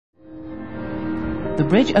The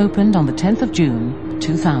bridge opened on the 10th of June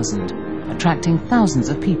 2000, attracting thousands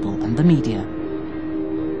of people and the media.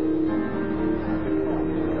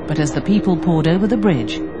 But as the people poured over the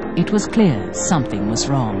bridge, it was clear something was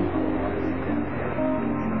wrong.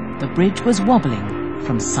 The bridge was wobbling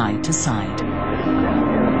from side to side.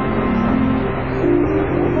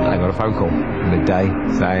 I got a phone call midday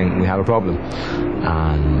saying we had a problem,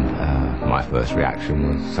 and my first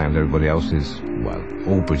reaction was same as everybody else's. Well,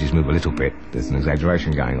 all bridges move a little bit. There's an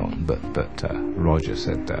exaggeration going on, but Roger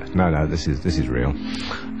said no, this is real.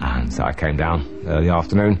 And so I came down early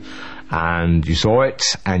afternoon, and you saw it,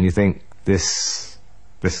 and you think this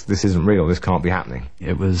isn't real. This can't be happening.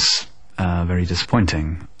 It was very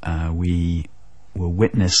disappointing. We were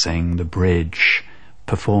witnessing the bridge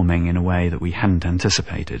performing in a way that we hadn't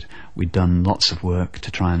anticipated. We'd done lots of work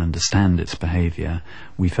to try and understand its behaviour.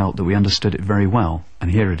 We felt that we understood it very well,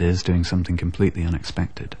 and here it is doing something completely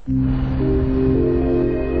unexpected.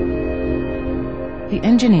 The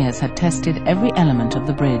engineers had tested every element of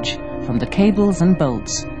the bridge, from the cables and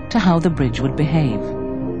bolts to how the bridge would behave.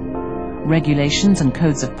 Regulations and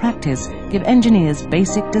codes of practice give engineers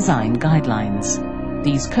basic design guidelines.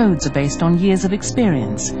 These codes are based on years of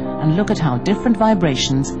experience and look at how different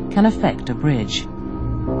vibrations can affect a bridge.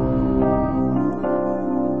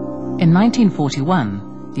 In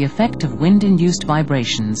 1941, the effect of wind-induced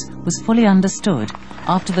vibrations was fully understood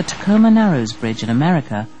after the Tacoma Narrows Bridge in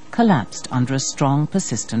America collapsed under a strong,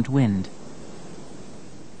 persistent wind.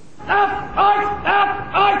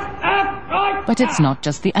 But it's not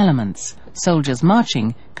just the elements. Soldiers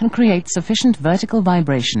marching can create sufficient vertical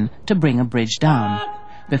vibration to bring a bridge down.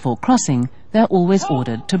 Before crossing, they're always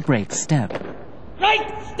ordered to break step. Break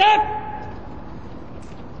step!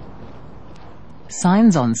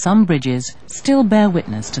 Signs on some bridges still bear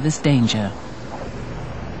witness to this danger.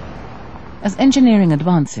 As engineering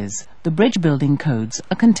advances, the bridge building codes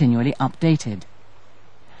are continually updated.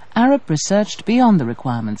 Arup researched beyond the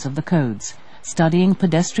requirements of the codes, studying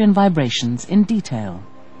pedestrian vibrations in detail.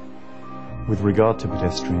 With regard to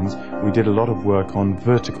pedestrians, we did a lot of work on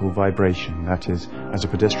vertical vibration. That is, as a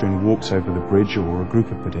pedestrian walks over the bridge or a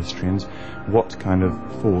group of pedestrians, what kind of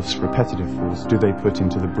force, repetitive force, do they put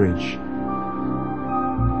into the bridge?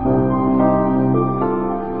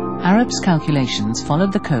 Arup's calculations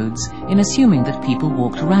followed the codes in assuming that people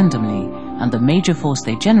walked randomly and the major force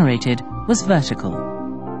they generated was vertical.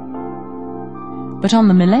 But on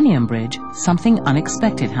the Millenium Bridge, something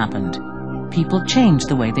unexpected happened. People changed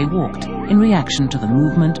the way they walked in reaction to the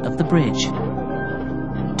movement of the bridge.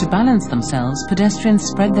 To balance themselves, pedestrians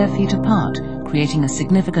spread their feet apart, creating a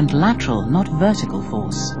significant lateral, not vertical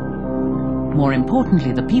force. More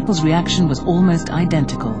importantly, the people's reaction was almost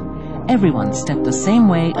identical. Everyone stepped the same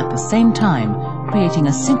way at the same time, creating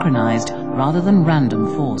a synchronized rather than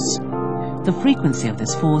random force. The frequency of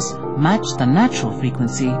this force matched the natural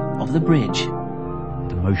frequency of the bridge.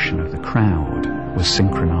 The motion of the crowd was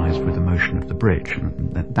synchronized with the motion of the bridge,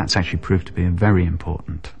 and that's actually proved to be a very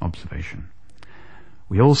important observation.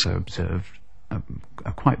 We also observed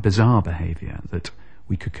a quite bizarre behavior, that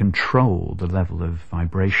we could control the level of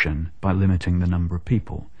vibration by limiting the number of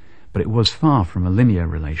people, but it was far from a linear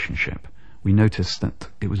relationship. We noticed that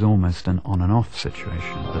it was almost an on and off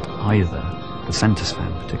situation, that either, the center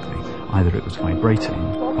span particularly, either it was vibrating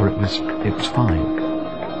or it was fine.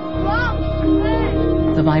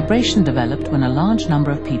 The vibration developed when a large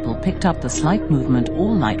number of people picked up the slight movement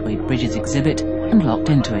all lightweight bridges exhibit and locked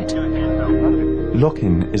into it.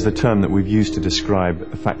 Lock-in is the term that we've used to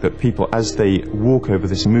describe the fact that people, as they walk over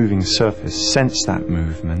this moving surface, sense that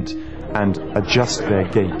movement and adjust their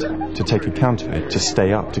gait to take account of it, to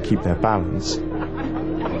stay up, to keep their balance.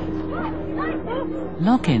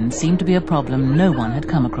 Lock-in seemed to be a problem no one had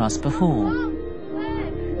come across before.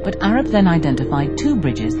 But Arup then identified two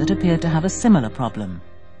bridges that appeared to have a similar problem.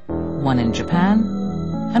 One in Japan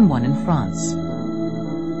and one in France.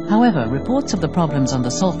 However, reports of the problems on the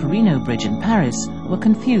Solferino Bridge in Paris were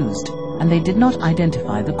confused, and they did not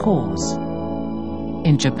identify the cause.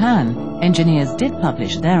 In Japan, engineers did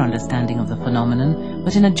publish their understanding of the phenomenon,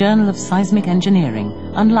 but in a journal of seismic engineering,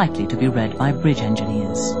 unlikely to be read by bridge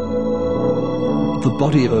engineers. The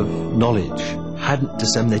body of knowledge hadn't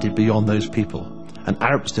disseminated beyond those people. And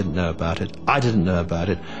Arabs didn't know about it, I didn't know about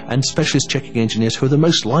it, and specialist checking engineers, who are the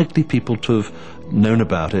most likely people to have known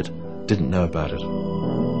about it, didn't know about it.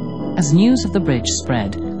 As news of the bridge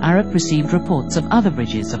spread, Arup received reports of other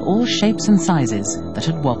bridges of all shapes and sizes that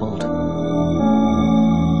had wobbled.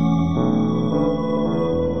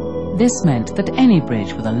 This meant that any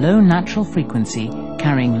bridge with a low natural frequency,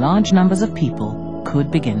 carrying large numbers of people,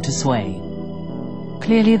 could begin to sway.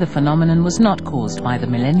 Clearly, the phenomenon was not caused by the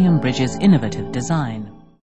Millenium Bridge's innovative design.